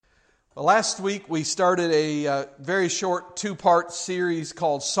Well, last week we started a very short two-part series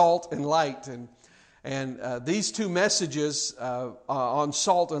called Salt and Light, and these two messages on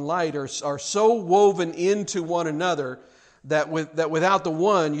salt and light are so woven into one another that without the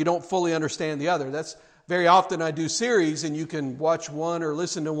one you don't fully understand the other. That's very often I do series, and you can watch one or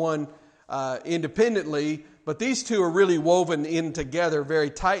listen to one independently, but these two are really woven in together very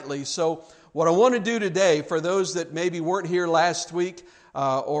tightly. So what I want to do today, for those that maybe weren't here last week,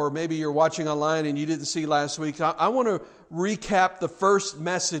 or maybe you're watching online and you didn't see last week, I want to recap the first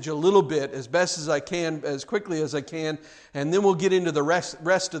message a little bit as best as I can, as quickly as I can, and then we'll get into the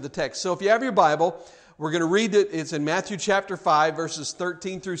rest of the text. So if you have your Bible, we're going to read it. It's in Matthew chapter 5, verses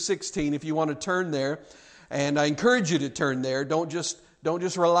 13 through 16, if you want to turn there. And I encourage you to turn there. Don't just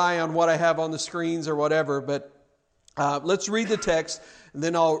rely on what I have on the screens or whatever, but let's read the text, and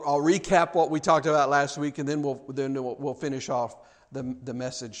then I'll recap what we talked about last week, and then we'll finish off the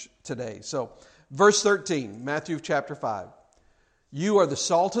message today. So, verse 13, Matthew chapter 5. You are the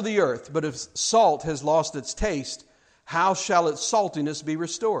salt of the earth, but if salt has lost its taste, how shall its saltiness be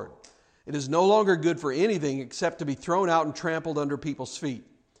restored? It is no longer good for anything except to be thrown out and trampled under people's feet.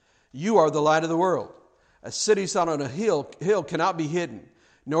 You are the light of the world. A city set on a hill cannot be hidden,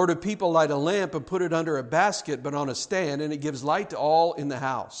 nor do people light a lamp and put it under a basket, but on a stand, and it gives light to all in the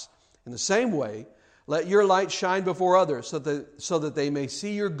house. In the same way, let your light shine before others so that they may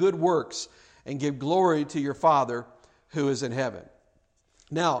see your good works and give glory to your Father who is in heaven.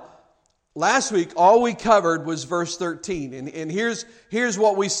 Now, last week, all we covered was verse 13. And here's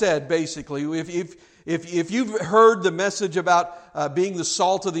what we said, basically. If you've heard the message about being the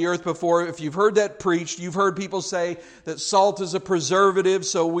salt of the earth before, if you've heard that preached, you've heard people say that salt is a preservative,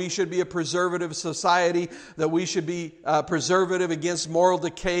 so we should be a preservative society, that we should be preservative against moral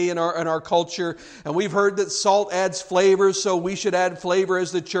decay in our culture. And we've heard that salt adds flavor, so we should add flavor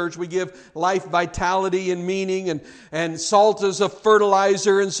as the church. We give life vitality and meaning, and salt is a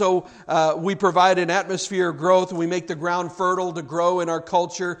fertilizer, and so we provide an atmosphere of growth, and we make the ground fertile to grow in our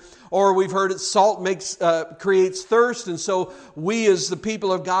culture. Or we've heard that salt creates thirst, and so we as the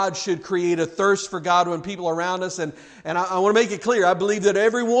people of God should create a thirst for God when people are around us. And I want to make it clear, I believe that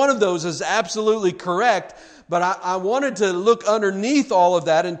every one of those is absolutely correct, but I wanted to look underneath all of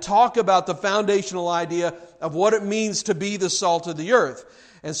that and talk about the foundational idea of what it means to be the salt of the earth.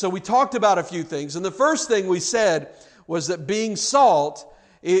 And so we talked about a few things. And the first thing we said was that being salt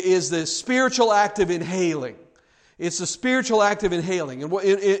is the spiritual act of inhaling. It's a spiritual act of inhaling. And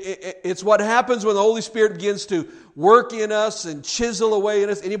it's what happens when the Holy Spirit begins to work in us and chisel away in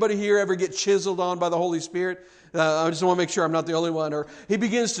us. Anybody here ever get chiseled on by the Holy Spirit? I just want to make sure I'm not the only one. Or He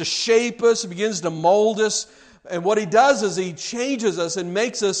begins to shape us, He begins to mold us. And what He does is He changes us and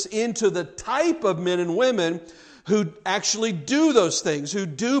makes us into the type of men and women who actually do those things, who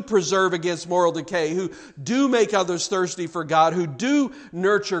do preserve against moral decay, who do make others thirsty for God, who do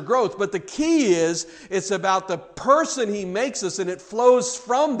nurture growth. But the key is, it's about the person He makes us, and it flows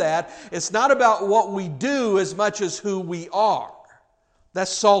from that. It's not about what we do as much as who we are.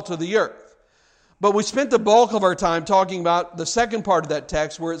 That's salt of the earth. But we spent the bulk of our time talking about the second part of that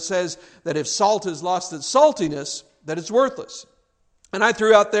text, where it says that if salt has lost its saltiness, that it's worthless. And I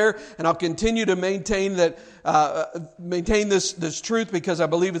threw out there, and I'll continue to maintain this truth, because I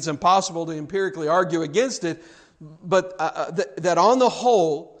believe it's impossible to empirically argue against it. But that on the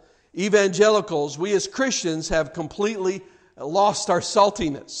whole, evangelicals, we as Christians, have completely lost our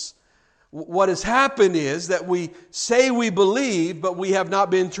saltiness. What has happened is that we say we believe, but we have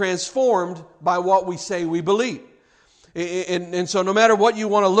not been transformed by what we say we believe. And so no matter what you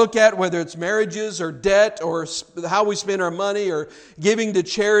want to look at, whether it's marriages or debt or how we spend our money or giving to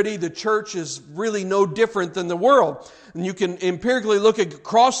charity, the church is really no different than the world. And you can empirically look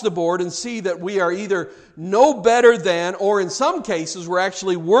across the board and see that we are either no better than, or in some cases we're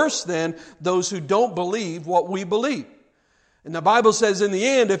actually worse than, those who don't believe what we believe. And the Bible says in the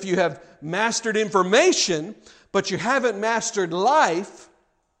end, if you have mastered information, but you haven't mastered life,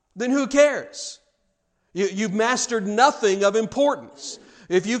 then who cares? You've mastered nothing of importance.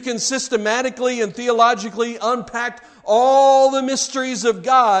 If you can systematically and theologically unpack all the mysteries of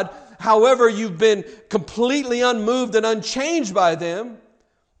God, however you've been completely unmoved and unchanged by them,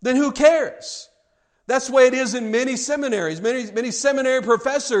 then who cares? That's the way it is in many seminaries. Many seminary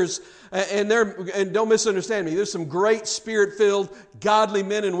professors, and don't misunderstand me, there's some great Spirit-filled, godly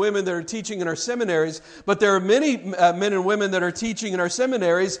men and women that are teaching in our seminaries, but there are many men and women that are teaching in our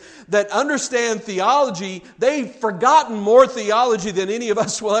seminaries that understand theology. They've forgotten more theology than any of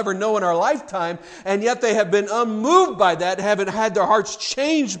us will ever know in our lifetime, and yet they have been unmoved by that, haven't had their hearts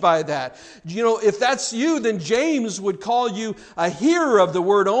changed by that. You know, if that's you, then James would call you a hearer of the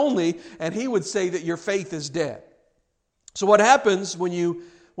word only, and he would say that your faith is dead. So what happens when you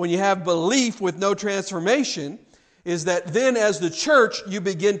have belief with no transformation is that then as the church you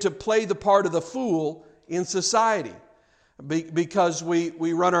begin to play the part of the fool in society because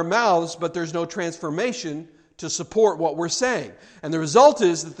we run our mouths but there's no transformation to support what we're saying. And the result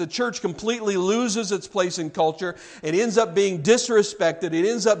is that the church completely loses its place in culture. It ends up being disrespected. It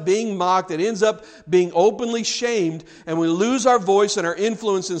ends up being mocked. It ends up being openly shamed. And we lose our voice and our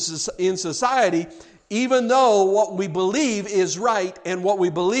influence in society, even though what we believe is right and what we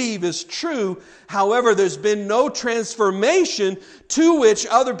believe is true. However, there's been no transformation to which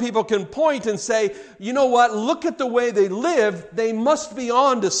other people can point and say, you know what, look at the way they live. They must be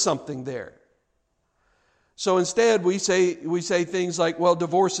on to something there. So instead, we say things like, well,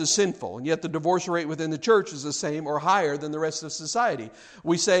 divorce is sinful, and yet the divorce rate within the church is the same or higher than the rest of society.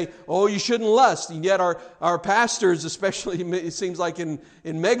 We say, oh, you shouldn't lust, and yet our pastors, especially, it seems like in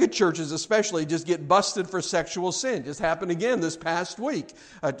mega churches especially, just get busted for sexual sin. Just happened again this past week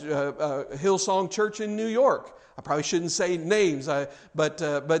at Hillsong Church in New York. I probably shouldn't say names, but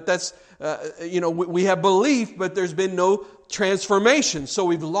that's, we have belief, but there's been no transformation. So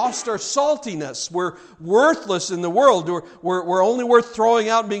we've lost our saltiness. We're worthless in the world. We're only worth throwing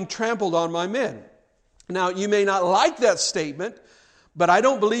out and being trampled on by men. Now, you may not like that statement, but I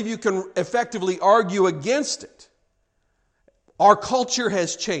don't believe you can effectively argue against it. Our culture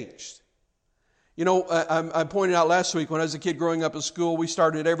has changed. You know, I pointed out last week when I was a kid growing up in school, we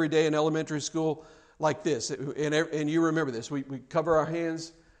started every day in elementary school like this. And you remember this. We cover our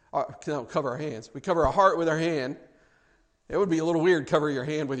hands. We cover our heart with our hand. It would be a little weird, cover your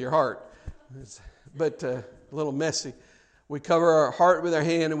hand with your heart. But a little messy. We cover our heart with our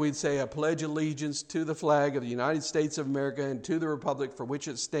hand and we'd say, I pledge allegiance to the flag of the United States of America and to the republic for which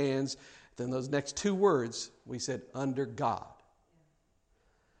it stands. Then those next two words, we said, under God.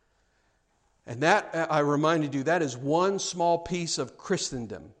 And that, I reminded you, that is one small piece of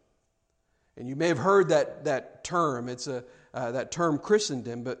Christendom. And you may have heard that term. It's that term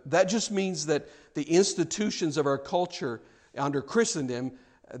Christendom, but that just means that the institutions of our culture under Christendom,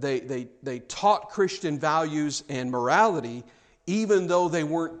 they taught Christian values and morality, even though they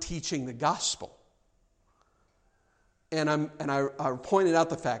weren't teaching the gospel. And I pointed out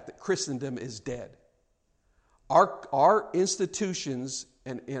the fact that Christendom is dead. Our institutions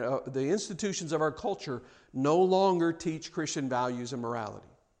and the institutions of our culture no longer teach Christian values and morality.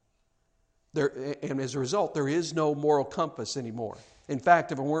 And as a result, there is no moral compass anymore. In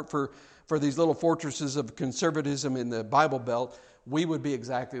fact, if it weren't for these little fortresses of conservatism in the Bible Belt, we would be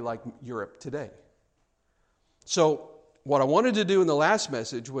exactly like Europe today. So what I wanted to do in the last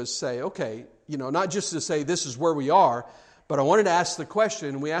message was say, okay, not just to say this is where we are, but I wanted to ask the question,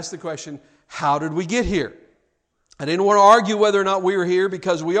 and we asked the question, how did we get here? I didn't want to argue whether or not we were here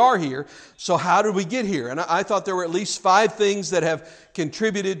because we are here. So how did we get here? And I thought there were at least 5 things that have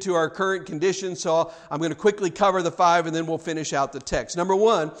contributed to our current condition. So I'm going to quickly cover the 5 and then we'll finish out the text. Number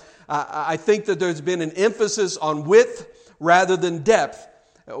 1, I think that there's been an emphasis on width rather than depth,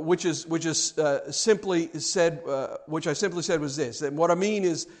 which I simply said was this. And what I mean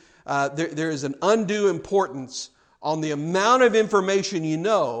is there is an undue importance on the amount of information you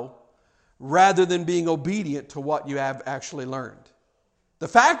know, rather than being obedient to what you have actually learned. The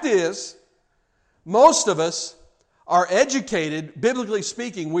fact is, most of us are educated, biblically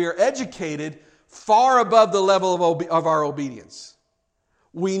speaking, we are educated far above the level of our obedience.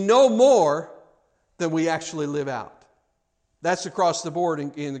 We know more than we actually live out. That's across the board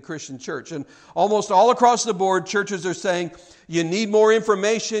in the Christian church. And almost all across the board, churches are saying, you need more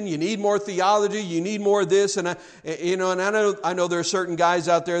information, you need more theology, you need more of this. And I know there are certain guys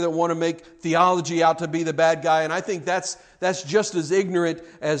out there that want to make theology out to be the bad guy. And I think that's just as ignorant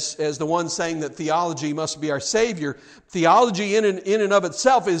as the one saying that theology must be our Savior. Theology in and of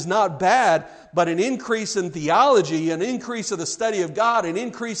itself is not bad, but an increase in theology, an increase of the study of God, an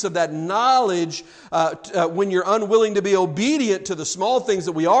increase of that knowledge when you're unwilling to be obedient to the small things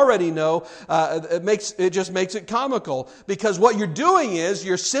that we already know, it just makes it comical. Because what you're doing is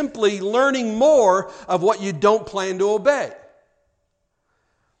you're simply learning more of what you don't plan to obey.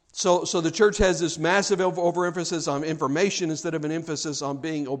 So the church has this massive overemphasis on information instead of an emphasis on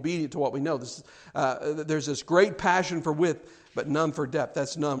being obedient to what we know. There's this great passion for width, but none for depth.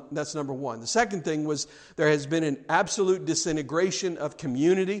 That's number one. The second thing was there has been an absolute disintegration of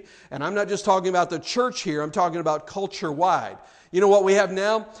community. And I'm not just talking about the church here. I'm talking about culture-wide. You know what we have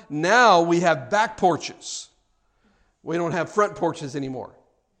now? Now we have back porches. We don't have front porches anymore.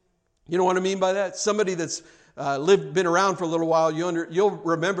 You know what I mean by that? Somebody that's been around for a little while, you'll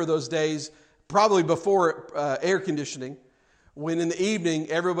remember those days, probably before air conditioning, when in the evening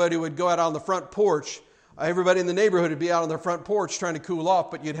everybody would go out on the front porch. Everybody in the neighborhood would be out on their front porch trying to cool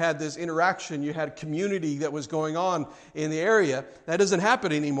off, but you'd had this interaction, you had community that was going on in the area. That doesn't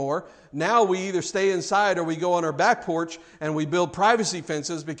happen anymore. Now we either stay inside or we go on our back porch and we build privacy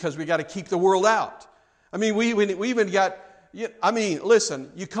fences because we got to keep the world out. I mean, we even got,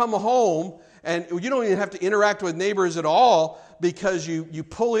 listen, you come home and you don't even have to interact with neighbors at all because you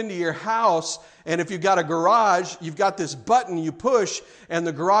pull into your house, and if you've got a garage, you've got this button you push and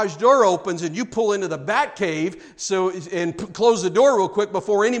the garage door opens and you pull into the bat cave and close the door real quick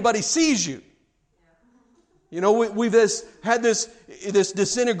before anybody sees you. You know, we've had this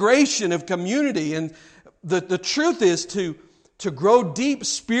disintegration of community, and the truth is to grow deep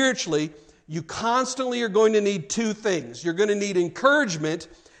spiritually, you constantly are going to need two things. You're going to need encouragement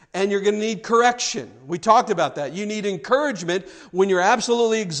and you're going to need correction. We talked about that. You need encouragement when you're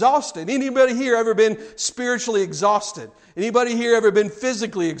absolutely exhausted. Anybody here ever been spiritually exhausted? Anybody here ever been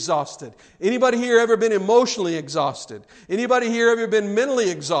physically exhausted? Anybody here ever been emotionally exhausted? Anybody here ever been mentally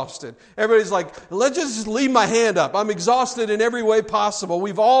exhausted? Everybody's like, let's just leave my hand up. I'm exhausted in every way possible.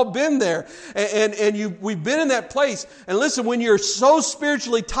 We've all been there. We've been in that place. And listen, when you're so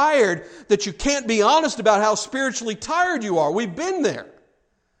spiritually tired that you can't be honest about how spiritually tired you are, we've been there.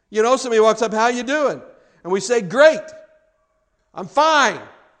 You know, somebody walks up, how you doing? And we say, great. I'm fine.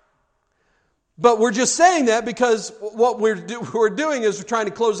 But we're just saying that because what we're doing is we're trying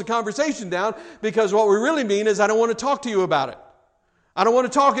to close the conversation down, because what we really mean is I don't want to talk to you about it. I don't want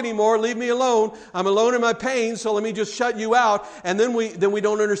to talk anymore. Leave me alone. I'm alone in my pain, so let me just shut you out. And then we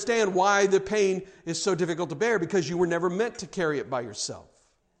don't understand why the pain is so difficult to bear, because you were never meant to carry it by yourself.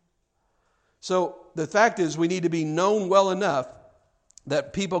 So the fact is we need to be known well enough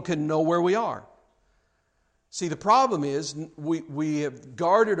that people can know where we are. See, the problem is we have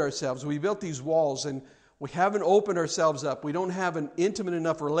guarded ourselves. We built these walls and we haven't opened ourselves up. We don't have an intimate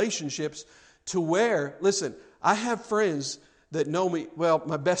enough relationships to where, listen, I have friends that know me. Well,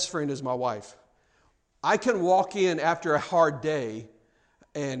 my best friend is my wife. I can walk in after a hard day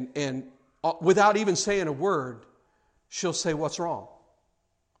and without even saying a word, she'll say, "What's wrong?"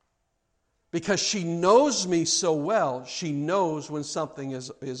 Because she knows me so well, she knows when something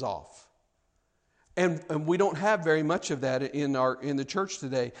is off. And we don't have very much of that in the church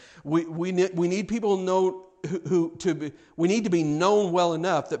today. We need people to know we need to be known well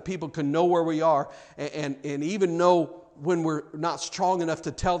enough that people can know where we are and even know when we're not strong enough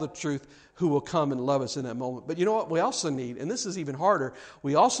to tell the truth, who will come and love us in that moment. But you know what we also need, and this is even harder,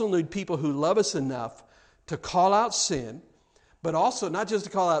 we also need people who love us enough to call out sin. But also, not just to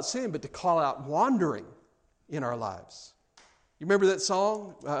call out sin, but to call out wandering in our lives. You remember that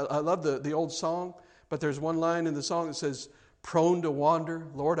song? I love the old song, but there's one line in the song that says, "Prone to wander,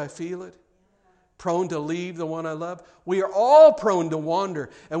 Lord, I feel it. Prone to leave the one I love." We are all prone to wander.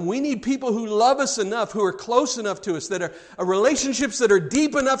 And we need people who love us enough, who are close enough to us, that are relationships that are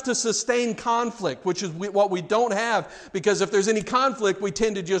deep enough to sustain conflict, which is what we don't have. Because if there's any conflict, we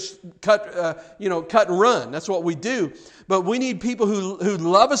tend to just cut and run. That's what we do. But we need people who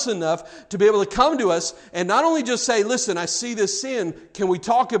love us enough to be able to come to us and not only just say, "Listen, I see this sin. Can we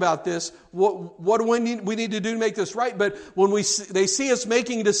talk about this? What do we need to do to make this right?" But when they see us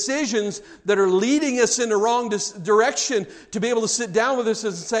making decisions that are leading us in the wrong direction, to be able to sit down with us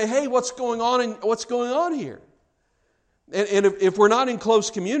and say, "Hey, what's going on here?" And if we're not in close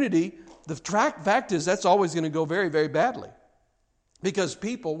community, the fact is that's always going to go very, very badly. Because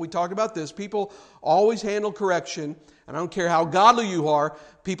we talk about this, people always handle correction, and I don't care how godly you are,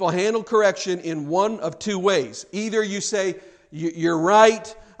 people handle correction in one of two ways. Either you say, "You're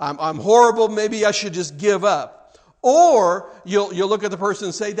right, I'm horrible, maybe I should just give up." Or you'll look at the person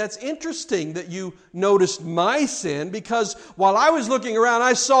and say, "That's interesting that you noticed my sin, because while I was looking around,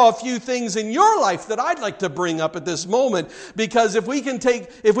 I saw a few things in your life that I'd like to bring up at this moment. Because if we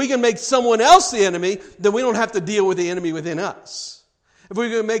can make someone else the enemy, then we don't have to deal with the enemy within us. If we're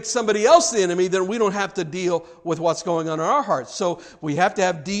going to make somebody else the enemy, then we don't have to deal with what's going on in our hearts." So we have to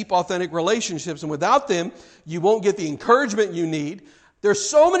have deep, authentic relationships. And without them, you won't get the encouragement you need. There's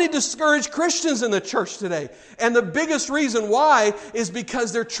so many discouraged Christians in the church today. And the biggest reason why is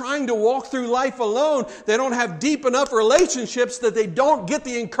because they're trying to walk through life alone. They don't have deep enough relationships that they don't get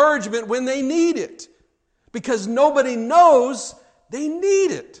the encouragement when they need it. Because nobody knows they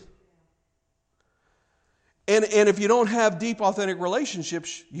need it. And if you don't have deep, authentic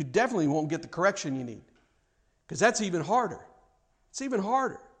relationships, you definitely won't get the correction you need. Because that's even harder. It's even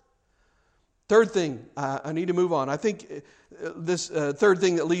harder. Third thing, I need to move on. I think this third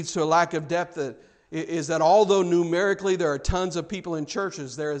thing that leads to a lack of depth is that although numerically there are tons of people in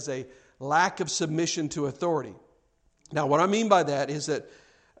churches, there is a lack of submission to authority. Now, what I mean by that is that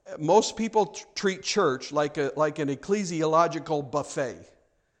most people treat church like an ecclesiological buffet.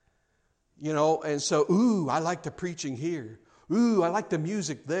 You know, and so, ooh, I like the preaching here. Ooh, I like the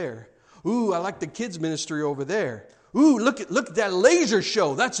music there. Ooh, I like the kids ministry over there. Ooh, look at that laser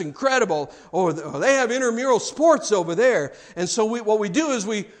show. That's incredible. Or they have intramural sports over there. And so what we do is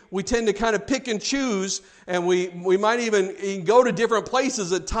we tend to kind of pick and choose, and we might even go to different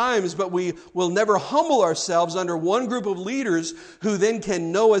places at times, but we will never humble ourselves under one group of leaders who then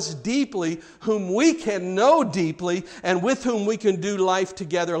can know us deeply, whom we can know deeply, and with whom we can do life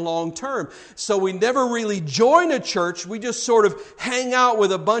together long term. So we never really join a church. We just sort of hang out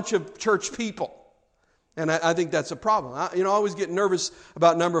with a bunch of church people. And I think that's a problem. I always get nervous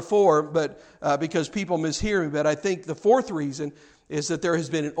about number 4, but because people mishear me. But I think the fourth reason is that there has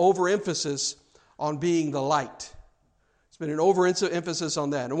been an overemphasis on being the light. It's been an overemphasis on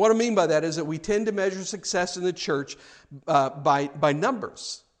that. And what I mean by that is that we tend to measure success in the church by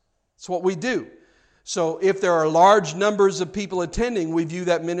numbers. It's what we do. So if there are large numbers of people attending, we view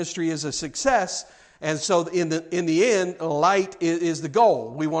that ministry as a success. And so in the end, light is the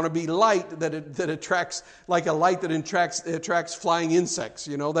goal. We want to be light that attracts, like a light that attracts flying insects.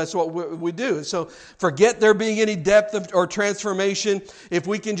 You know, that's what we do. So forget there being any depth or transformation. If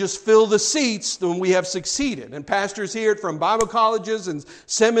we can just fill the seats, then we have succeeded. And pastors hear it from Bible colleges and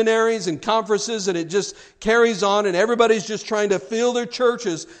seminaries and conferences, and it just carries on, and everybody's just trying to fill their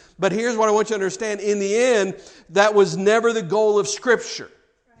churches. But here's what I want you to understand. In the end, that was never the goal of Scripture.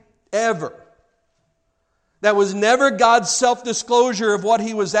 Ever. That was never God's self-disclosure of what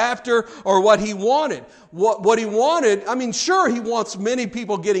He was after or what He wanted. What He wanted, I mean, sure, He wants many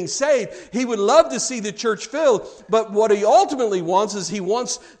people getting saved. He would love to see the church filled. But what He ultimately wants is He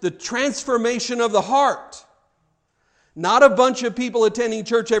wants the transformation of the heart. Not a bunch of people attending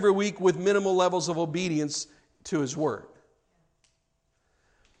church every week with minimal levels of obedience to His Word.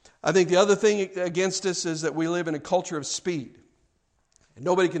 I think the other thing against us is that we live in a culture of speed. And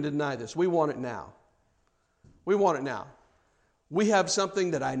nobody can deny this. We want it now. We want it now. We have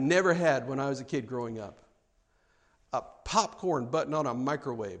something that I never had when I was a kid growing up. A popcorn button on a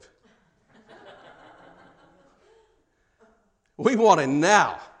microwave. We want it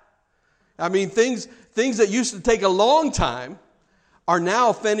now. I mean, things that used to take a long time are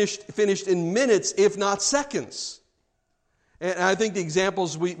now finished in minutes, if not seconds. And I think the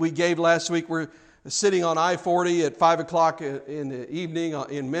examples we gave last week were sitting on I-40 at 5 o'clock in the evening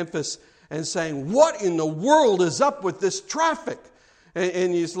in Memphis, and saying, what in the world is up with this traffic?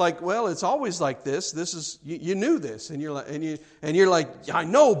 And he's like, well, it's always like this. This is you knew this, and you're like, I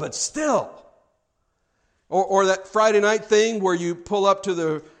know, but still. Or that Friday night thing where you pull up to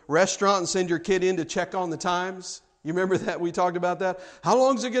the restaurant and send your kid in to check on the times. You remember that? We talked about that. How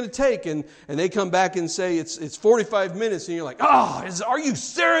long is it going to take? And they come back and say it's 45 minutes, and you're like, are you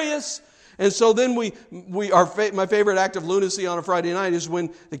serious? And so then my favorite act of lunacy on a Friday night is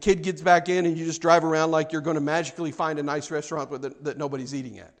when the kid gets back in and you just drive around like you're going to magically find a nice restaurant that nobody's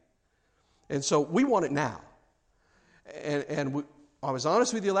eating at. And so we want it now. And I was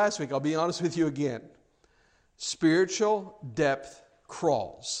honest with you last week. I'll be honest with you again. Spiritual depth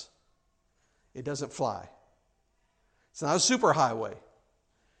crawls. It doesn't fly. It's not a superhighway.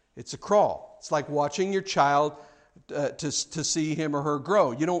 It's a crawl. It's like watching your child to see him or her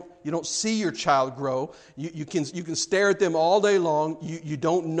grow. You don't see your child grow. You can stare at them all day long. You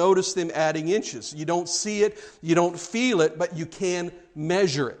don't notice them adding inches. You don't see it. You don't feel it, but you can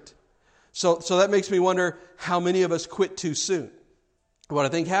measure it. So that makes me wonder how many of us quit too soon. What I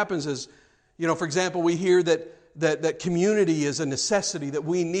think happens is, for example, we hear that community is a necessity, that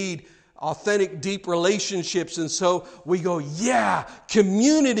we need authentic, deep relationships. And so we go, yeah,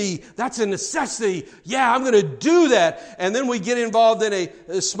 community, that's a necessity. Yeah, I'm going to do that. And then we get involved in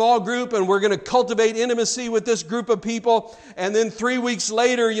a small group and we're going to cultivate intimacy with this group of people. And then 3 weeks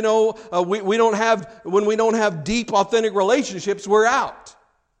later, when we don't have deep, authentic relationships, we're out.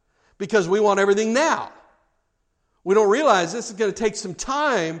 Because we want everything now. We don't realize this is going to take some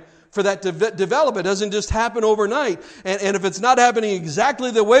time for that to develop. It doesn't just happen overnight. And if it's not happening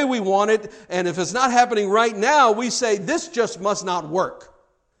exactly the way we want it, and if it's not happening right now, we say, this just must not work.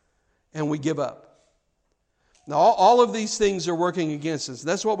 And we give up. Now, all of these things are working against us.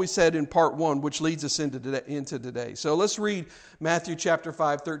 That's what we said in part 1, which leads us into today. So let's read Matthew chapter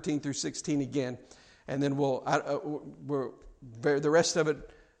 5, 13 through 16 again. And then the rest of it,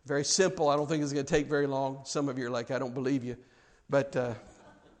 very simple. I don't think it's going to take very long. Some of you are like, I don't believe you. But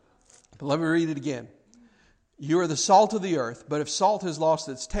let me read it again. You are the salt of the earth, but if salt has lost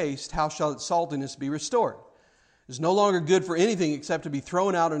its taste, how shall its saltiness be restored? It is no longer good for anything except to be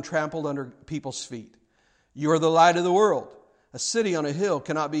thrown out and trampled under people's feet. You are the light of the world. A city on a hill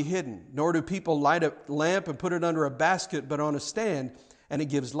cannot be hidden, nor do people light a lamp and put it under a basket, but on a stand, and it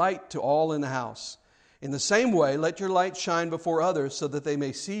gives light to all in the house. In the same way, let your light shine before others so that they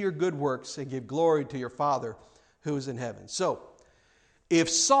may see your good works and give glory to your Father who is in heaven. So,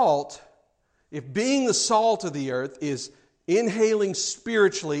 if being the salt of the earth is inhaling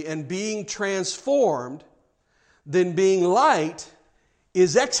spiritually and being transformed, then being light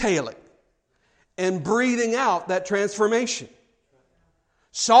is exhaling and breathing out that transformation.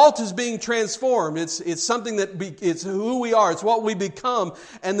 Salt is being transformed. It's something it's who we are. It's what we become.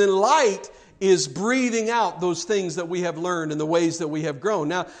 And then light is breathing out those things that we have learned and the ways that we have grown.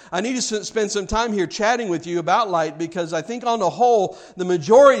 Now, I need to spend some time here chatting with you about light, because I think on the whole, the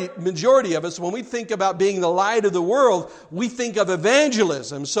majority of us, when we think about being the light of the world, we think of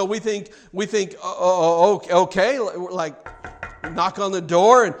evangelism. So we think, okay, like knock on the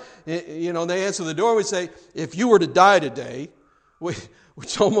door, and they answer the door, and we say, if you were to die today, which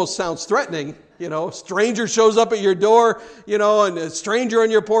almost sounds threatening. Stranger shows up at your door, and a stranger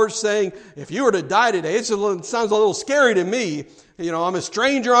on your porch saying, if you were to die today, it sounds a little scary to me. I'm a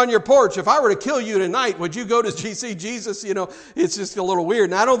stranger on your porch. If I were to kill you tonight, would you go to see Jesus? It's just a little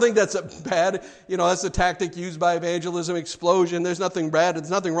weird. And I don't think that's bad. That's a tactic used by evangelism, explosion. There's nothing bad. There's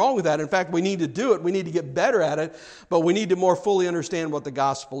nothing wrong with that. In fact, we need to do it. We need to get better at it. But we need to more fully understand what the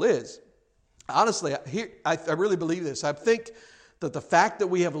gospel is. Honestly, I really believe this. I think that the fact that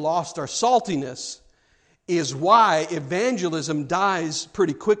we have lost our saltiness is why evangelism dies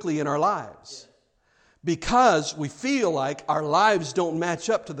pretty quickly in our lives. Because we feel like our lives don't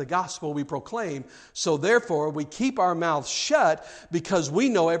match up to the gospel we proclaim. So therefore, we keep our mouths shut because we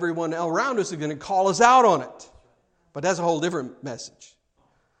know everyone around us is going to call us out on it. But that's a whole different message.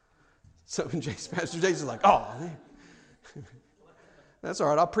 So Pastor Jason's like, oh, man. That's all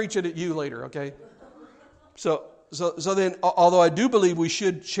right. I'll preach it at you later, okay? So then, although I do believe we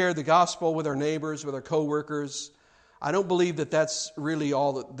should share the gospel with our neighbors, with our coworkers, I don't believe that that's really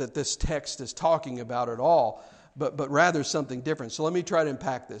all that this text is talking about at all, but rather something different. So let me try to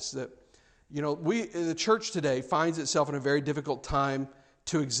unpack this. That the church today finds itself in a very difficult time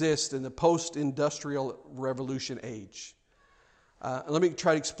to exist in the post-industrial revolution age. Let me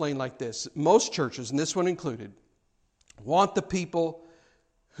try to explain like this. Most churches, and this one included, want the people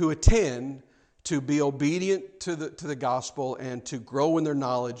who attend to be obedient to the gospel and to grow in their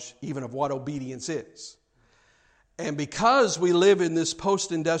knowledge even of what obedience is. And because we live in this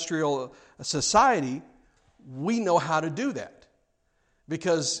post-industrial society, we know how to do that.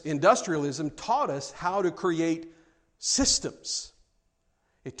 Because industrialism taught us how to create systems.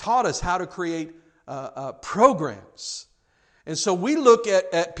 It taught us how to create programs. And so we look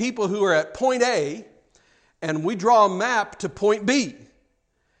at people who are at point A, and we draw a map to point B.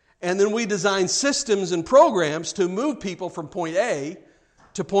 And then we design systems and programs to move people from point A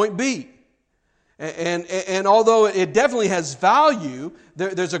to point B. And although it definitely has value,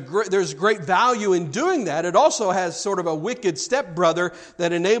 there's great value in doing that. It also has sort of a wicked stepbrother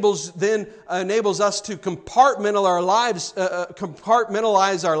that enables us to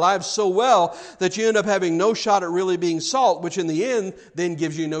compartmentalize our lives so well that you end up having no shot at really being salt, which in the end then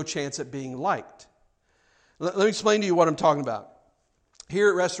gives you no chance at being light. Let me explain to you what I'm talking about. Here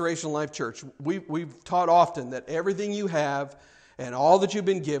at Restoration Life Church, we've taught often that everything you have and all that you've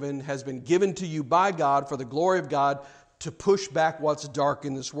been given has been given to you by God for the glory of God to push back what's dark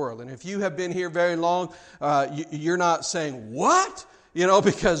in this world. And if you have been here very long, you're not saying, what?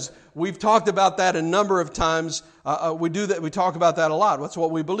 Because we've talked about that a number of times. We do that. We talk about that a lot. That's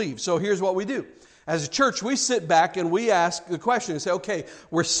what we believe. So here's what we do. As a church, we sit back and we ask the question and say, okay,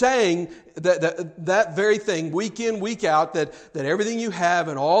 we're saying that very thing week in, week out, that everything you have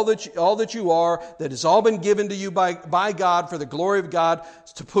and all that you are, that has all been given to you by God for the glory of God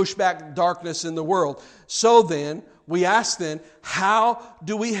to push back darkness in the world. So then, we ask then, how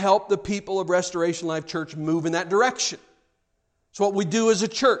do we help the people of Restoration Life Church move in that direction? It's what we do as a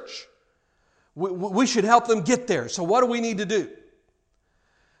church. We should help them get there. So what do we need to do?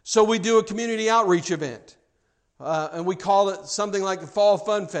 So we do a community outreach event. And we call it something like the Fall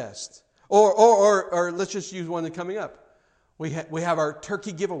Fun Fest. Or let's just use one that's coming up. We have our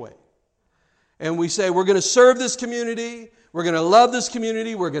turkey giveaway. And we say we're going to serve this community. We're going to love this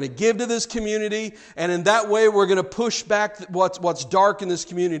community. We're going to give to this community. And in that way, we're going to push back what's dark in this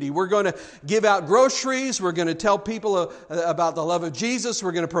community. We're going to give out groceries. We're going to tell people about the love of Jesus.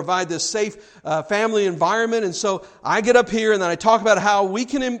 We're going to provide this safe family environment. And so I get up here and then I talk about how we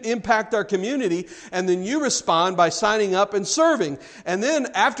can impact our community. And then you respond by signing up and serving. And then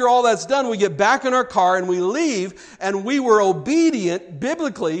after all that's done, we get back in our car and we leave. And we were obedient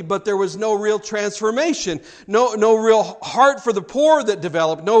biblically, but there was no real transformation. No real heart for the poor that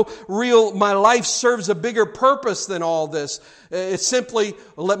developed. No real, my life serves a bigger purpose than all this. It's simply,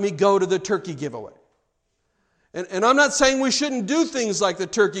 let me go to the turkey giveaway. And I'm not saying we shouldn't do things like the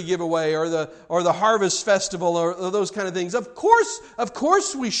turkey giveaway or the harvest festival or those kind of things. Of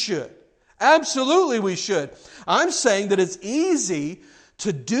course we should. Absolutely we should. I'm saying that it's easy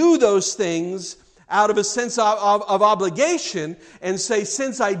to do those things out of a sense of obligation and say,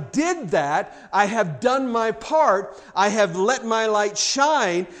 since I did that, I have done my part, I have let my light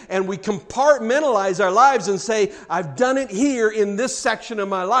shine, and we compartmentalize our lives and say, I've done it here in this section of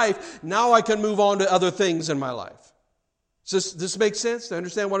my life, now I can move on to other things in my life. Does this make sense? Do you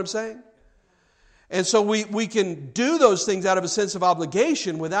understand what I'm saying? And so we can do those things out of a sense of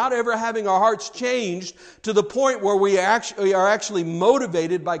obligation without ever having our hearts changed to the point where we are actually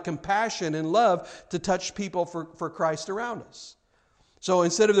motivated by compassion and love to touch people for Christ around us. So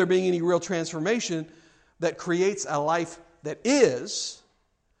instead of there being any real transformation that creates a life that is,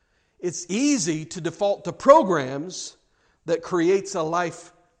 it's easy to default to programs that creates a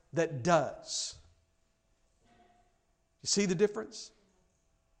life that does. You see the difference?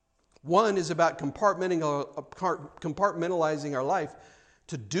 One is about compartmentalizing our life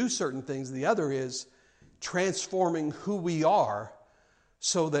to do certain things. The other is transforming who we are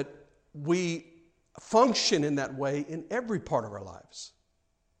so that we function in that way in every part of our lives.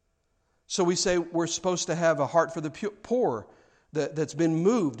 So we say we're supposed to have a heart for the poor that's been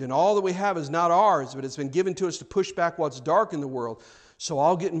moved, and all that we have is not ours, but it's been given to us to push back what's dark in the world. So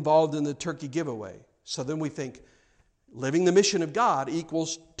I'll get involved in the turkey giveaway. So then we think, living the mission of God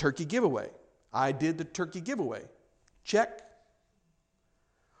equals turkey giveaway. I did the turkey giveaway. Check.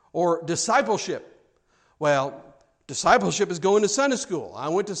 Or discipleship. Well, discipleship is going to Sunday school. I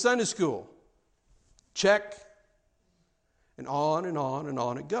went to Sunday school. Check. And on and on and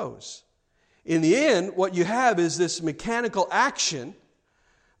on it goes. In the end, what you have is this mechanical action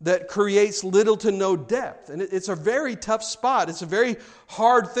that creates little to no depth. And it's a very tough spot. It's a very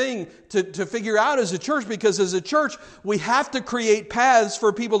hard thing to figure out as a church, because as a church, we have to create paths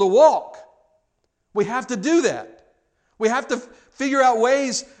for people to walk. We have to do that. We have to figure out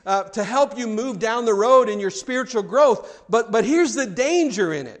ways to help you move down the road in your spiritual growth. But here's the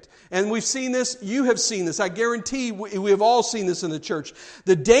danger in it. And we've seen this, you have seen this. I guarantee we have all seen this in the church.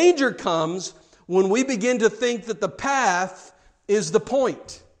 The danger comes when we begin to think that the path is the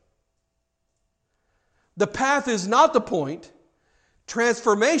point. The path is not the point.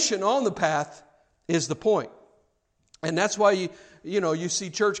 Transformation on the path is the point. And that's why you see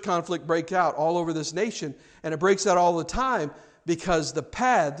church conflict break out all over this nation. And it breaks out all the time because the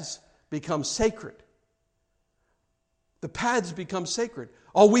paths become sacred. The paths become sacred.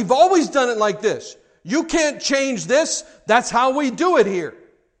 Oh, we've always done it like this. You can't change this. That's how we do it here.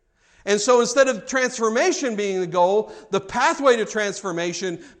 And so instead of transformation being the goal, the pathway to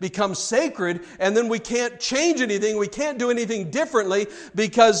transformation becomes sacred, and then we can't change anything. We can't do anything differently,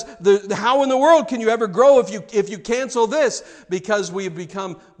 because how in the world can you ever grow if you cancel this? Because we've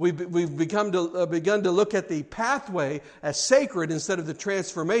begun to look at the pathway as sacred instead of the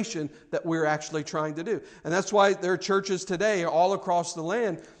transformation that we're actually trying to do. And that's why there are churches today all across the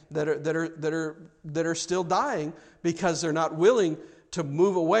land that are still dying, because they're not willing to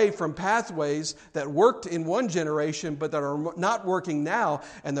move away from pathways that worked in one generation but that are not working now.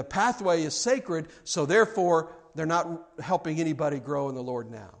 And the pathway is sacred, so therefore they're not helping anybody grow in the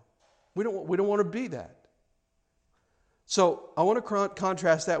Lord now. We don't want to be that. So I want to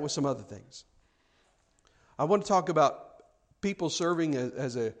contrast that with some other things. I want to talk about people serving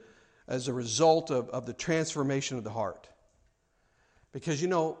as a result of the transformation of the heart. Because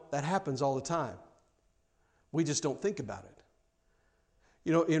that happens all the time. We just don't think about it.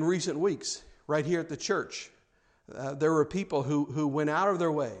 In recent weeks, right here at the church, there were people who went out of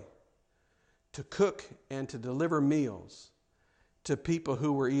their way to cook and to deliver meals to people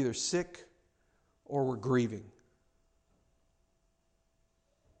who were either sick or were grieving.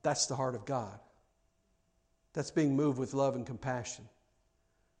 That's the heart of God. That's being moved with love and compassion.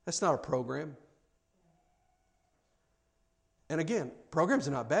 That's not a program. And again, programs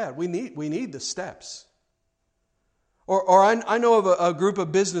are not bad. We need the steps. Or I know of a group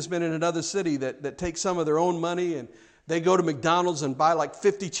of businessmen in another city that take some of their own money and they go to McDonald's and buy like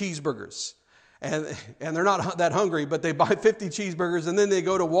 50 cheeseburgers. And they're not that hungry, but they buy 50 cheeseburgers, and then they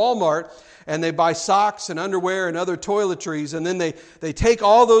go to Walmart and they buy socks and underwear and other toiletries, and then they take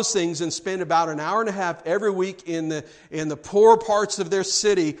all those things and spend about an hour and a half every week in the poor parts of their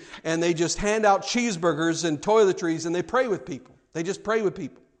city, and they just hand out cheeseburgers and toiletries, and they pray with people. They just pray with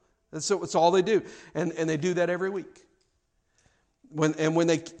people. That's all they do, and they do that every week. When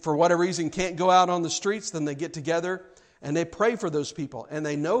they, for whatever reason, can't go out on the streets, then they get together and they pray for those people, and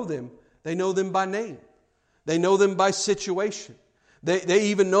they know them. They know them by name. They know them by situation. They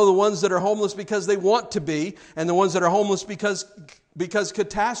even know the ones that are homeless because they want to be, and the ones that are homeless because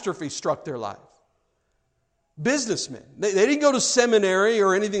catastrophe struck their life. Businessmen. They didn't go to seminary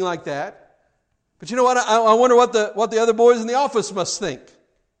or anything like that. But you know what? I wonder what the other boys in the office must think.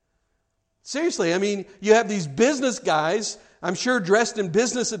 Seriously, I mean, you have these business guys, I'm sure dressed in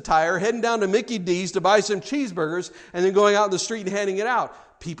business attire, heading down to Mickey D's to buy some cheeseburgers, and then going out in the street and handing it out.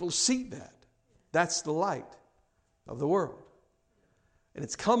 People see that. That's the light of the world. And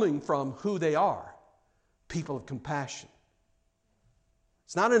it's coming from who they are. People of compassion.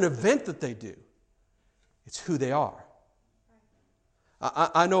 It's not an event that they do. It's who they are.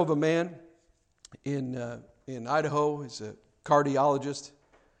 I know of a man in Idaho. He's a cardiologist.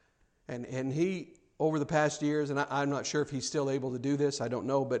 And he, over the past years, and I'm not sure if he's still able to do this. I don't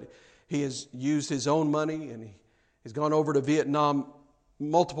know. But he has used his own money, and he's gone over to Vietnam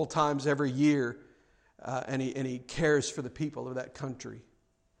multiple times every year, and he cares for the people of that country.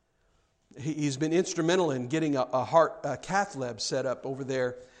 He's been instrumental in getting a cath lab set up over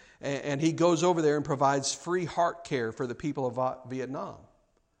there, and he goes over there and provides free heart care for the people of Vietnam.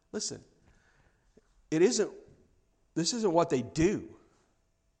 Listen, this isn't what they do.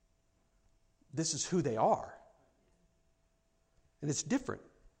 This is who they are. And it's different.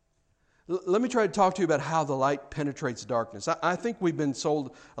 Let me try to talk to you about how the light penetrates darkness. I think we've been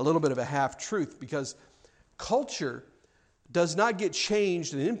sold a little bit of a half-truth, because culture does not get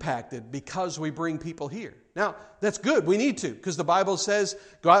changed and impacted because we bring people here. Now, that's good. We need to, because the Bible says,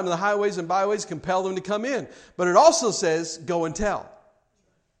 go out into the highways and byways, compel them to come in. But it also says, go and tell.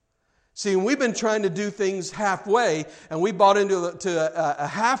 See, we've been trying to do things halfway, and we bought into a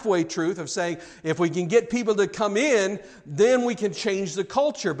halfway truth of saying, if we can get people to come in, then we can change the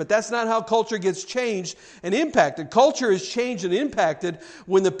culture. But that's not how culture gets changed and impacted. Culture is changed and impacted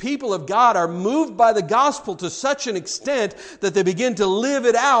when the people of God are moved by the gospel to such an extent that they begin to live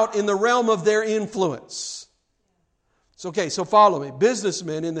it out in the realm of their influence. So follow me.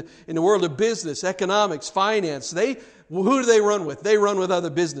 Businessmen in the world of business, economics, finance, who do they run with? They run with other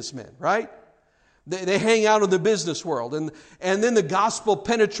businessmen, right? They hang out in the business world, and then the gospel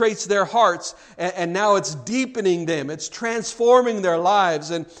penetrates their hearts, and now it's deepening them. It's transforming their lives,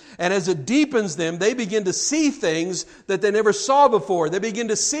 and as it deepens them, they begin to see things that they never saw before. They begin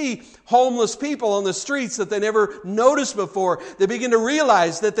to see homeless people on the streets that they never noticed before. They begin to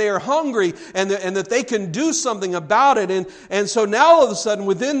realize that they are hungry and that they can do something about it. And so now all of a sudden,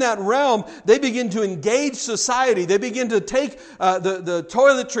 within that realm, they begin to engage society. They begin to take the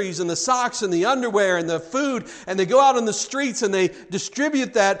toiletries and the socks and the underwear and the food, and they go out on the streets and they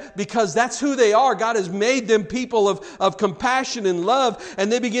distribute that because that's who they are. God has made them people of compassion and love,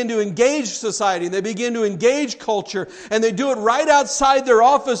 and they begin to engage society, and they begin to engage culture, and they do it right outside their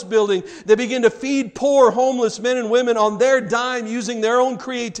office building. They begin to feed poor, homeless men and women on their dime using their own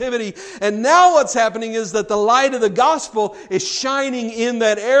creativity. And now what's happening is that the light of the gospel is shining in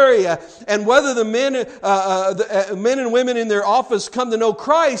that area. And whether the men and women in their office come to know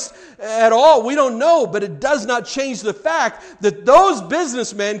Christ at all, we don't know, but it does not change the fact that those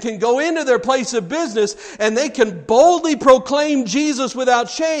businessmen can go into their place of business and they can boldly proclaim Jesus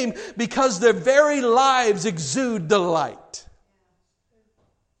without shame because their very lives exude the light.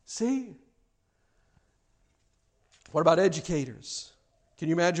 See? What about educators? Can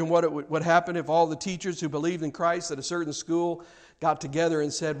you imagine what would happen if all the teachers who believed in Christ at a certain school got together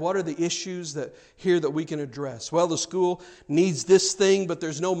and said, what are the issues that we can address? Well, the school needs this thing, but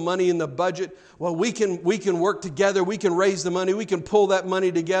there's no money in the budget. Well, we can work together. We can raise the money. We can pull that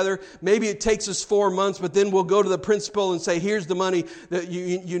money together. Maybe it takes us 4 months, but then we'll go to the principal and say, here's the money that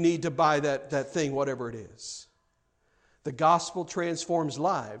you need to buy that thing, whatever it is. The gospel transforms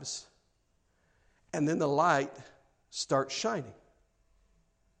lives, and then the light starts shining.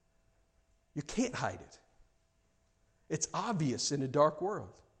 You can't hide it. It's obvious in a dark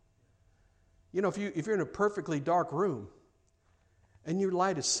world. You know, if you're in a perfectly dark room and you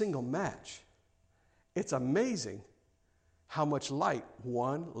light a single match, it's amazing how much light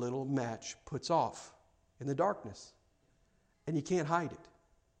one little match puts off in the darkness. And you can't hide it.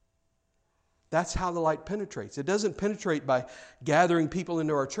 That's how the light penetrates. It doesn't penetrate by gathering people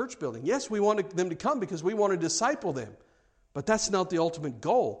into our church building. Yes, we want them to come because we want to disciple them. But that's not the ultimate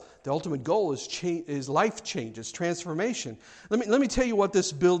goal. The ultimate goal is life change, is transformation. Let me tell you what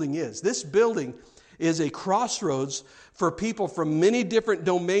this building is. This building is a crossroads for people from many different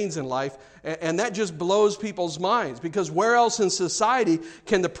domains in life, and that just blows people's minds, because where else in society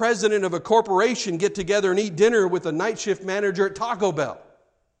can the president of a corporation get together and eat dinner with a night shift manager at Taco Bell?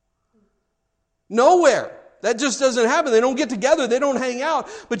 Nowhere. That just doesn't happen. They don't get together. They don't hang out.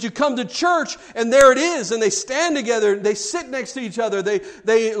 But you come to church and there it is. And they stand together. They sit next to each other.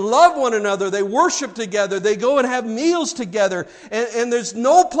 They love one another. They worship together. They go and have meals together. And there's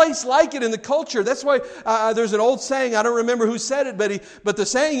no place like it in the culture. That's why there's an old saying. I don't remember who said it, but the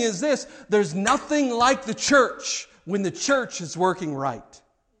saying is this: there's nothing like the church when the church is working right.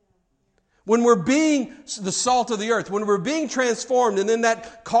 When we're being the salt of the earth, when we're being transformed, and then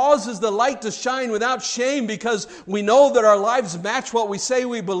that causes the light to shine without shame because we know that our lives match what we say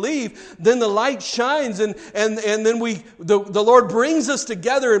we believe, then the light shines, and then the Lord brings us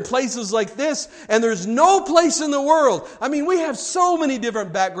together in places like this, and there's no place in the world. I mean, we have so many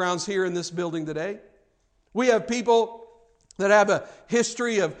different backgrounds here in this building today. We have people that have a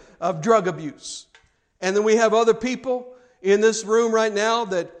history of drug abuse. And then we have other people in this room right now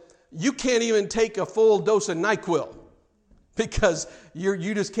that you can't even take a full dose of NyQuil because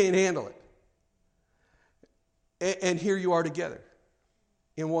you just can't handle it. And here you are together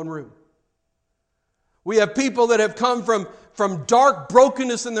in one room. We have people that have come from dark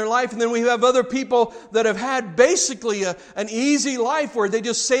brokenness in their life, and then we have other people that have had basically an easy life where they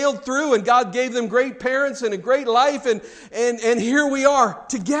just sailed through and God gave them great parents and a great life, and here we are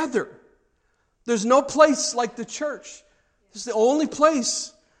together. There's no place like the church. It's the only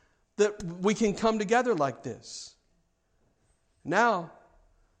place that we can come together like this. Now,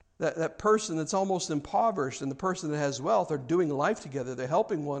 that person that's almost impoverished and the person that has wealth are doing life together. They're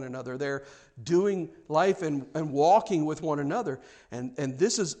helping one another. They're doing life and walking with one another. And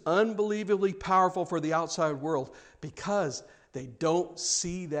this is unbelievably powerful for the outside world because they don't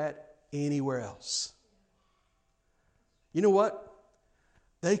see that anywhere else. You know what?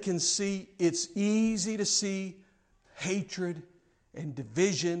 They can see, it's easy to see hatred and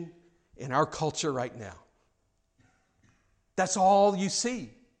division in our culture right now. That's all you see,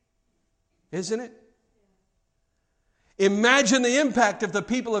 isn't it? Imagine the impact if the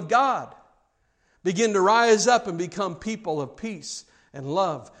people of God begin to rise up and become people of peace and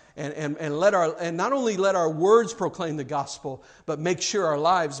love, and not only let our words proclaim the gospel, but make sure our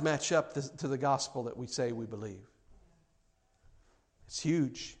lives match up to the gospel that we say we believe. It's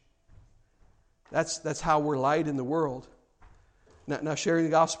huge. That's how we're light in the world. Now, sharing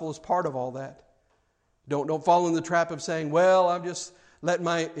the gospel is part of all that. Don't fall in the trap of saying, well, I'm just letting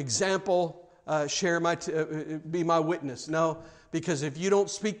my example be my witness. No, because if you don't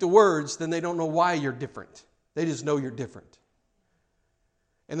speak the words, then they don't know why you're different. They just know you're different.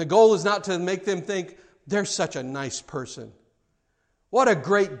 And the goal is not to make them think, they're such a nice person. What a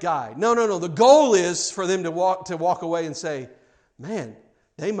great guy. No. The goal is for them to walk away and say, man,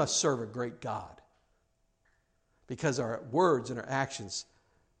 they must serve a great God. Because our words and our actions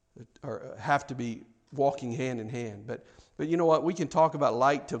have to be walking hand in hand. But you know what? We can talk about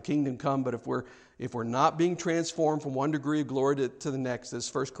light till kingdom come, but if we're not being transformed from one degree of glory to the next,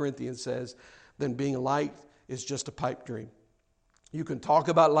 as 1 Corinthians says, then being light is just a pipe dream. You can talk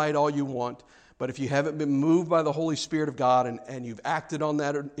about light all you want, but if you haven't been moved by the Holy Spirit of God and you've acted on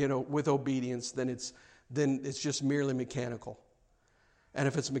that, with obedience, then it's just merely mechanical. And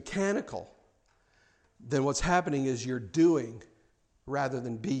if it's mechanical, then what's happening is you're doing rather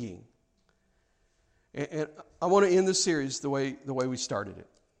than being. And I want to end this series the way we started it.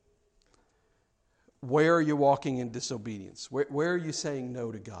 Where are you walking in disobedience? Where are you saying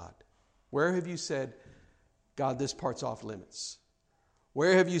no to God? Where have you said, God, this part's off limits?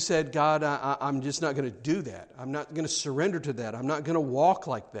 Where have you said, God, I'm just not going to do that. I'm not going to surrender to that. I'm not going to walk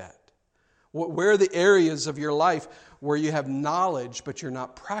like that. Where are the areas of your life where you have knowledge, but you're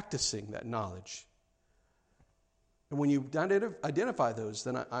not practicing that knowledge? And when you identify those,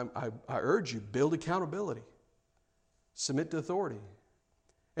 then I urge you, build accountability. Submit to authority.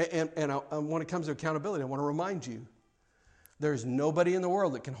 And when it comes to accountability, I want to remind you, there's nobody in the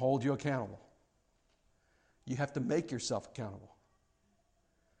world that can hold you accountable. You have to make yourself accountable.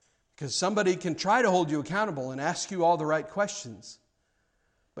 Because somebody can try to hold you accountable and ask you all the right questions,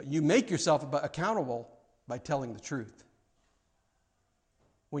 but you make yourself accountable by telling the truth.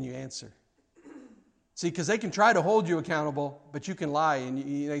 when you answer. See, because they can try to hold you accountable, but you can lie. And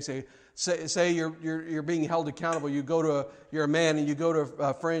they say you're being held accountable. You're a man and you go to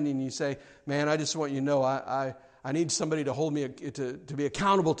a friend and you say, man, I just want you to know I need somebody to hold me to be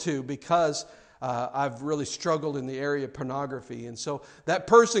accountable to because I've really struggled in the area of pornography. And so that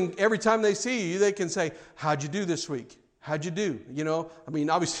person, every time they see you, they can say, how'd you do this week? How'd you do?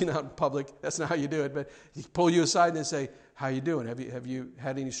 Obviously not in public. That's not how you do it. But they pull you aside and they say, how you doing? Have you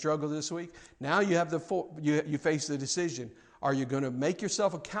had any struggle this week? Now you have you face the decision. Are you going to make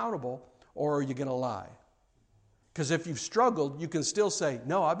yourself accountable or are you going to lie? Because if you've struggled, you can still say,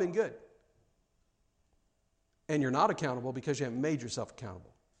 no, I've been good. And you're not accountable because you haven't made yourself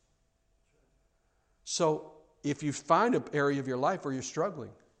accountable. So if you find an area of your life where you're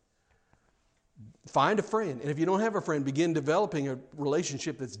struggling, find a friend. And if you don't have a friend, begin developing a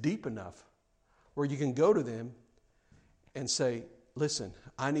relationship that's deep enough where you can go to them and say, listen,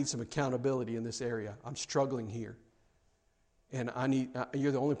 I need some accountability in this area. I'm struggling here. And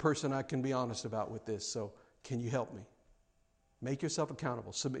you're the only person I can be honest about with this. So can you help me? Make yourself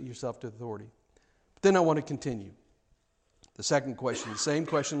accountable. Submit yourself to authority. But then I want to continue. The second question, the same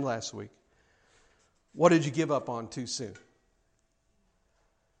question last week. What did you give up on too soon?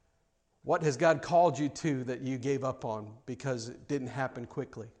 What has God called you to that you gave up on because it didn't happen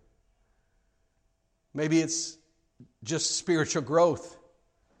quickly? Maybe it's just spiritual growth.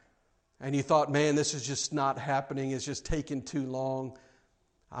 And you thought, man, this is just not happening. It's just taking too long.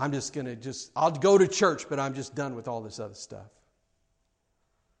 I'm just going to I'll go to church, but I'm just done with all this other stuff.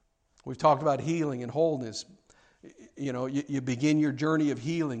 We've talked about healing and wholeness. You begin your journey of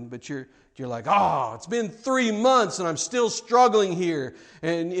healing, but you're like, it's been 3 months and I'm still struggling here.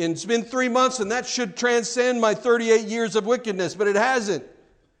 And it's been 3 months and that should transcend my 38 years of wickedness, but it hasn't.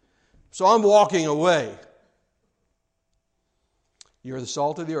 So I'm walking away. You're the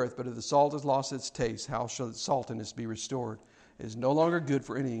salt of the earth, but if the salt has lost its taste, how shall its saltiness be restored? It is no longer good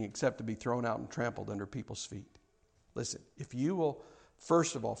for anything except to be thrown out and trampled under people's feet. Listen, if you will,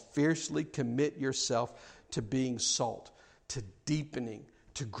 first of all, fiercely commit yourself to being salt, to deepening,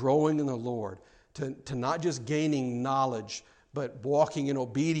 to growing in the Lord, to not just gaining knowledge, but walking in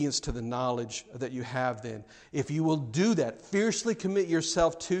obedience to the knowledge that you have then. If you will do that, fiercely commit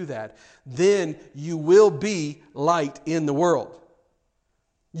yourself to that, then you will be light in the world.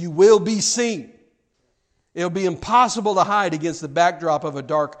 You will be seen. It'll be impossible to hide against the backdrop of a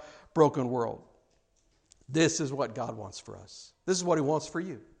dark, broken world. This is what God wants for us. This is what He wants for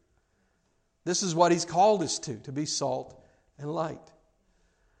you. This is what He's called us to be salt and light.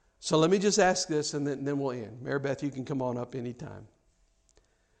 So let me just ask this and then we'll end. Mary Beth, you can come on up anytime.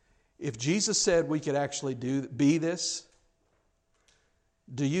 If Jesus said we could actually be this,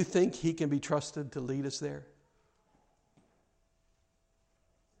 do you think He can be trusted to lead us there?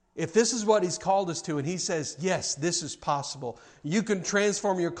 If this is what He's called us to and He says, yes, this is possible. You can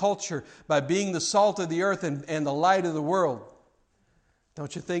transform your culture by being the salt of the earth and the light of the world.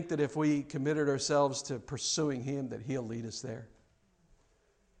 Don't you think that if we committed ourselves to pursuing Him that He'll lead us there?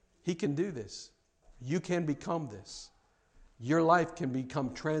 He can do this. You can become this. Your life can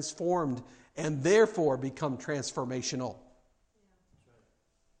become transformed and therefore become transformational.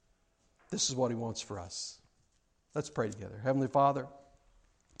 This is what He wants for us. Let's pray together. Heavenly Father,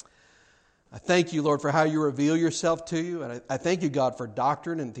 I thank You, Lord, for how You reveal Yourself to You. And I thank You, God, for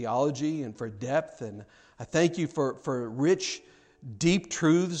doctrine and theology and for depth. And I thank You for rich, deep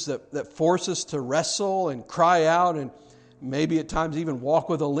truths that force us to wrestle and cry out and maybe at times even walk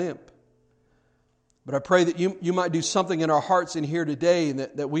with a limp. But I pray that you might do something in our hearts in here today and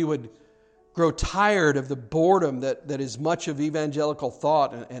that we would grow tired of the boredom that is much of evangelical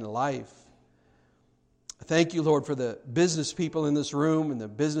thought and life. I thank You, Lord, for the business people in this room and the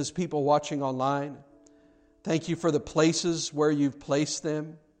business people watching online. Thank You for the places where You've placed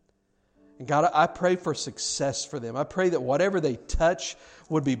them. And God, I pray for success for them. I pray that whatever they touch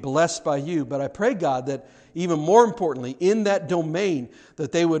would be blessed by You. But I pray, God, that even more importantly, in that domain,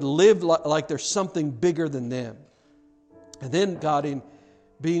 that they would live like there's something bigger than them. And then, God, in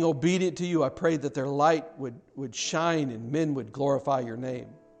being obedient to You, I pray that their light would shine and men would glorify Your name.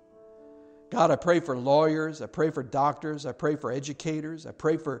 God, I pray for lawyers. I pray for doctors. I pray for educators. I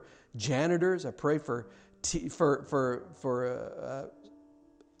pray for janitors. I pray for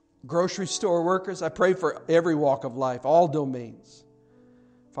grocery store workers. I pray for every walk of life, all domains.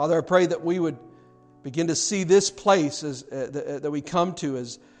 Father, I pray that we would begin to see this place that we come to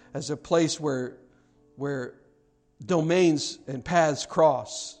as a place where domains and paths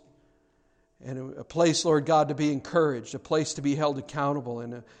cross. And a place, Lord God, to be encouraged, a place to be held accountable,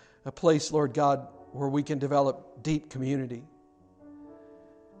 and a place, Lord God, where we can develop deep community.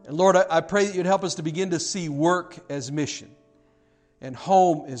 And Lord, I pray that you'd help us to begin to see work as mission, and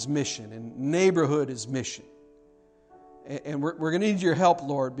home as mission, and neighborhood as mission. And we're going to need your help,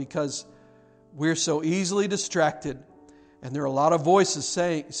 Lord, because we're so easily distracted, and there are a lot of voices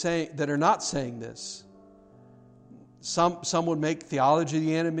saying that are not saying this. Some would make theology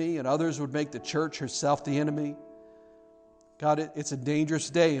the enemy, and others would make the church herself the enemy. God, it's a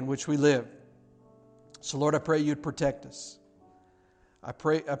dangerous day in which we live. So Lord, I pray you'd protect us. I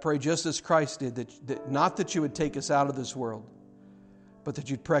pray just as Christ did, that not that you would take us out of this world, but that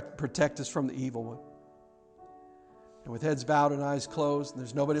you'd protect us from the evil one. And with heads bowed and eyes closed, and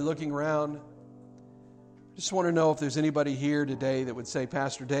there's nobody looking around, I just want to know if there's anybody here today that would say,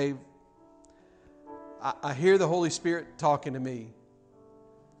 Pastor Dave, I hear the Holy Spirit talking to me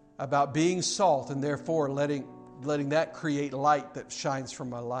about being salt and therefore letting that create light that shines from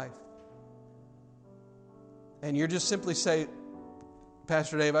my life. And you're just simply saying,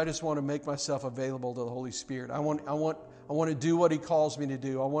 Pastor Dave, I just want to make myself available to the Holy Spirit. I want to do what He calls me to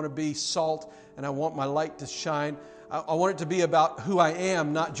do. I want to be salt, and I want my light to shine. I want it to be about who I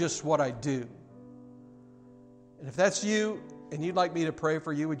am, not just what I do. And if that's you, and you'd like me to pray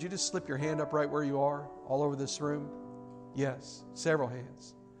for you, would you just slip your hand up right where you are, all over this room? Yes, several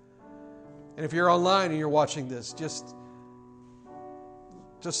hands. And if you're online and you're watching this, just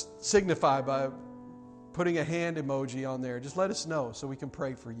signify by putting a hand emoji on there. Just let us know so we can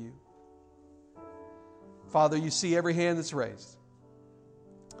pray for you. Father, you see every hand that's raised.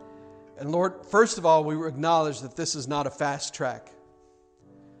 And Lord, first of all, we acknowledge that this is not a fast track.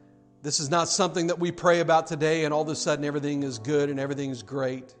 This is not something that we pray about today and all of a sudden everything is good and everything is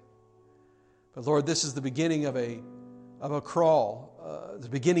great. But Lord, this is the beginning of a crawl, the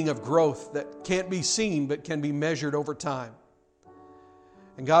beginning of growth that can't be seen but can be measured over time.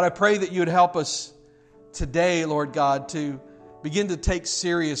 And God, I pray that you would help us today, Lord God, to begin to take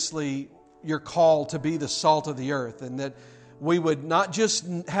seriously your call to be the salt of the earth, and that we would not just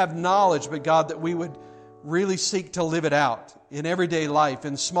have knowledge, but God, that we would really seek to live it out in everyday life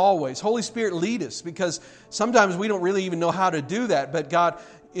in small ways. Holy Spirit, lead us, because sometimes we don't really even know how to do that. But God,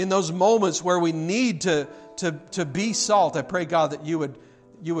 in those moments where we need to be salt, I pray, God, that you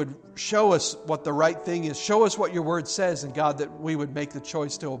would show us what the right thing is. Show us what your word says, and God, that we would make the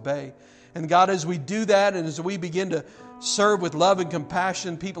choice to obey. And God, as we do that, and as we begin to serve with love and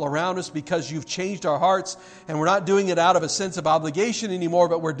compassion people around us, because you've changed our hearts, and we're not doing it out of a sense of obligation anymore,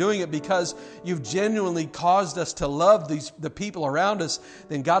 but we're doing it because you've genuinely caused us to love the people around us,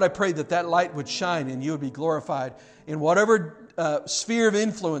 then God, I pray that that light would shine and you would be glorified in whatever sphere of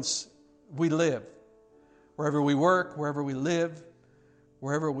influence we live. Wherever we work, wherever we live,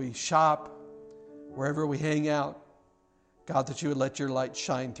 wherever we shop, wherever we hang out, God, that you would let your light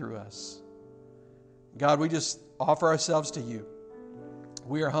shine through us. God, we just offer ourselves to you.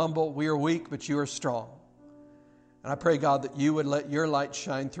 We are humble, we are weak, but you are strong. And I pray, God, that you would let your light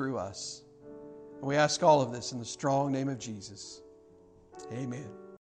shine through us. And we ask all of this in the strong name of Jesus. Amen.